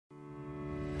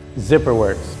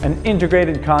ZipperWorks, an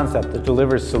integrated concept that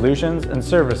delivers solutions and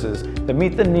services that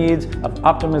meet the needs of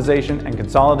optimization and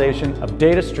consolidation of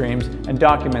data streams and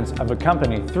documents of a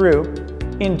company through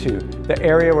into the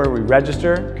area where we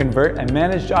register, convert, and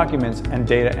manage documents and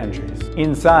data entries.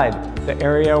 Inside, the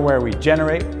area where we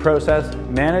generate, process,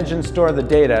 manage, and store the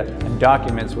data and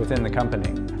documents within the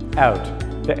company. Out,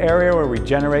 the area where we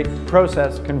generate,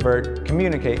 process, convert,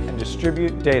 communicate, and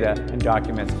distribute data and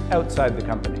documents outside the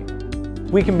company.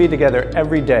 We can be together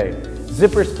every day.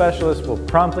 Zipper specialists will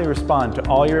promptly respond to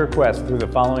all your requests through the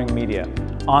following media: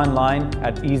 online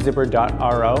at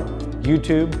ezipper.ro,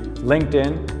 YouTube,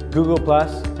 LinkedIn, Google+,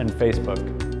 and Facebook.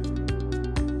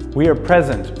 We are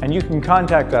present, and you can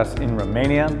contact us in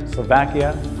Romania,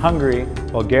 Slovakia, Hungary,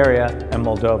 Bulgaria, and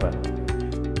Moldova.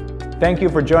 Thank you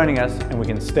for joining us, and we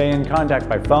can stay in contact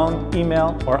by phone,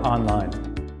 email, or online.